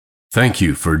Thank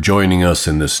you for joining us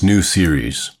in this new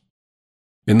series.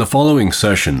 In the following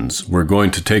sessions, we're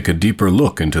going to take a deeper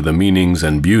look into the meanings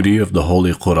and beauty of the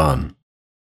Holy Quran.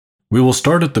 We will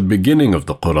start at the beginning of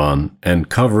the Quran and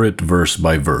cover it verse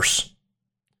by verse.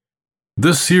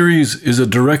 This series is a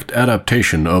direct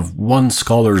adaptation of one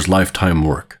scholar's lifetime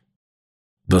work.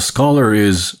 The scholar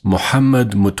is Mohammad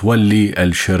Metwali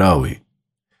AlSherawi.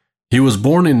 He was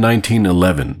born in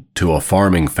 1911 to a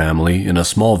farming family in a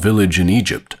small village in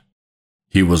Egypt.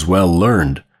 He was well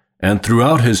learned, and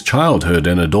throughout his childhood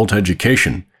and adult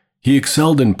education, he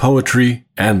excelled in poetry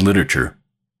and literature.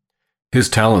 His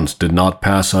talents did not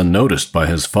pass unnoticed by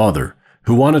his father,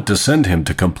 who wanted to send him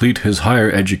to complete his higher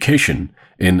education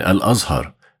in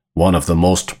Al-Azhar, one of the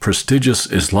most prestigious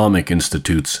Islamic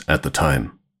institutes at the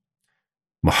time.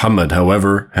 Muhammad,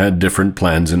 however, had different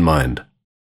plans in mind.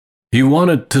 He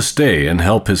wanted to stay and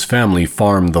help his family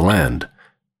farm the land.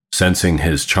 Sensing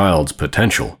his child's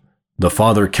potential, the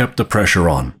father kept the pressure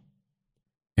on.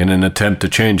 In an attempt to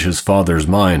change his father's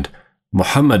mind,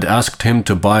 Muhammad asked him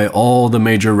to buy all the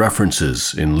major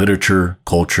references in literature,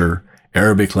 culture,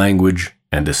 Arabic language,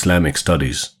 and Islamic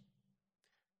studies.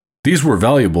 These were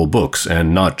valuable books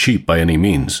and not cheap by any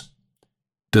means.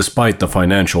 Despite the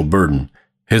financial burden,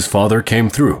 his father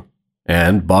came through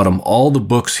and bought him all the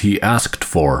books he asked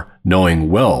for,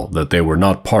 knowing well that they were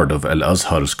not part of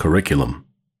Al-Azhar's curriculum.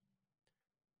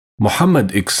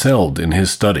 Muhammad excelled in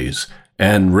his studies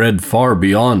and read far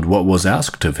beyond what was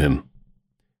asked of him.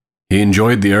 He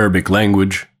enjoyed the Arabic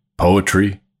language,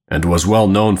 poetry, and was well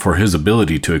known for his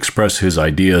ability to express his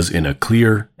ideas in a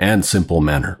clear and simple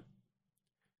manner.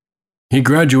 He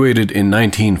graduated in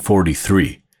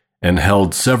 1943 and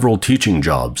held several teaching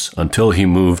jobs until he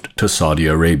moved to Saudi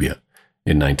Arabia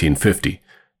in 1950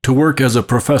 to work as a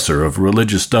professor of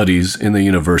religious studies in the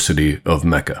University of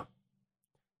Mecca.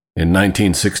 In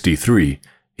 1963,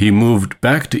 he moved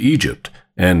back to Egypt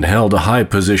and held a high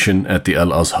position at the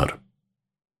Al-Azhar.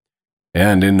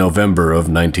 And in November of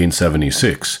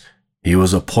 1976, he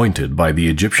was appointed by the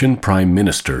Egyptian Prime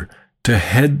Minister to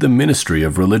head the Ministry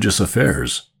of Religious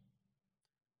Affairs.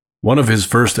 One of his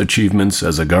first achievements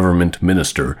as a government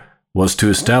minister was to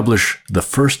establish the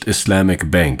first Islamic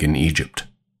bank in Egypt.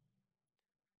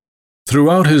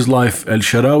 Throughout his life,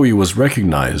 AlSherawi was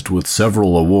recognized with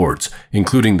several awards,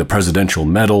 including the Presidential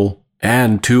Medal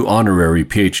and 2 honorary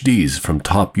PhDs from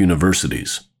top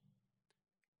universities.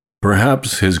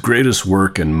 Perhaps his greatest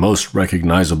work and most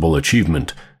recognizable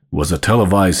achievement was a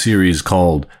televised series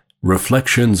called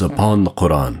Reflections upon the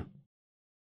Quran.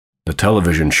 The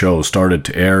television show started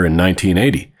to air in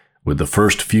 1980, with the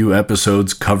first few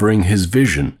episodes covering his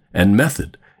vision and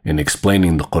method in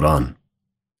explaining the Quran.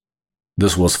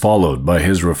 This was followed by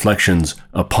his reflections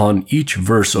upon each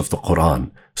verse of the Quran,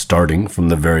 starting from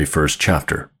the very first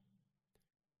chapter.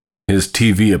 His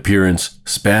TV appearance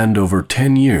spanned over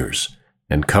 10 years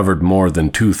and covered more than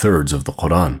 2/3 of the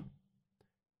Quran.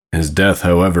 His death,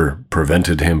 however,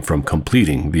 prevented him from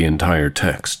completing the entire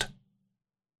text.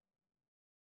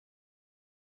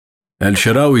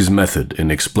 AlSherawi's method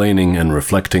in explaining and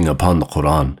reflecting upon the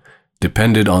Quran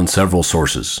depended on several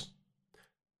sources.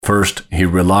 First, he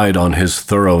relied on his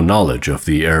thorough knowledge of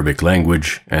the Arabic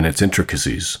language and its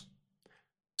intricacies.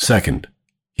 Second,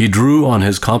 he drew on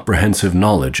his comprehensive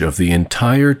knowledge of the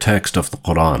entire text of the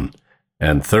Quran.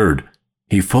 And third,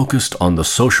 he focused on the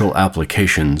social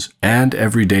applications and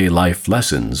everyday life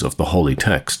lessons of the holy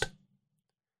text.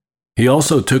 He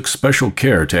also took special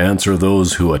care to answer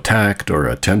those who attacked or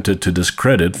attempted to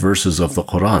discredit verses of the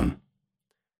Quran.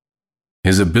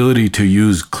 His ability to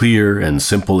use clear and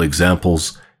simple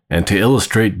examples and to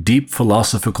illustrate deep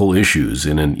philosophical issues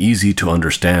in an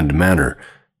easy-to-understand manner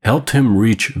helped him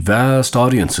reach vast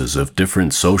audiences of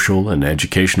different social and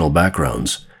educational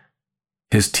backgrounds.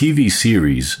 His TV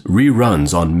series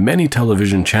reruns on many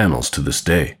television channels to this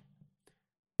day.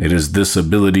 It is this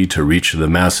ability to reach the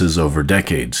masses over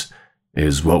decades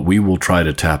is what we will try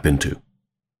to tap into.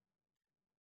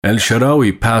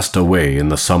 AlSherawi passed away in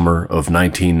the summer of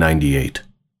 1998.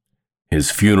 His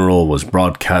funeral was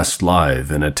broadcast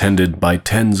live and attended by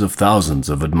tens of thousands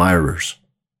of admirers.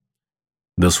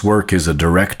 This work is a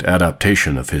direct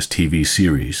adaptation of his TV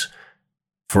series.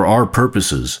 For our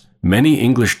purposes, many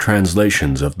English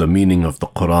translations of the meaning of the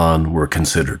Quran were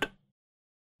considered.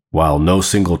 While no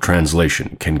single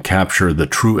translation can capture the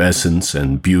true essence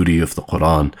and beauty of the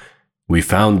Quran, we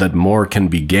found that more can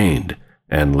be gained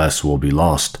and less will be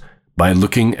lost by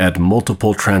looking at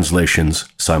multiple translations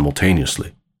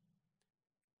simultaneously.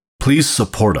 Please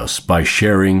support us by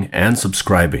sharing and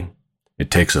subscribing.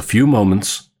 It takes a few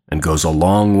moments and goes a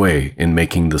long way in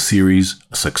making the series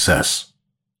a success.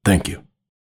 Thank you.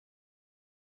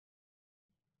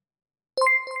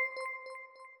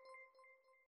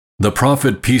 The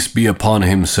Prophet, peace be upon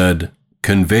him, said,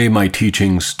 "Convey my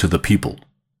teachings to the people,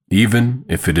 even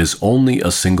if it is only a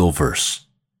single verse."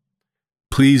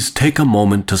 Please take a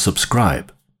moment to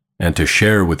subscribe and to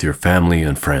share with your family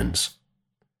and friends.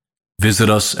 Visit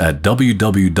us at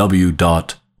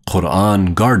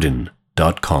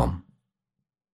www.QuranGarden.com.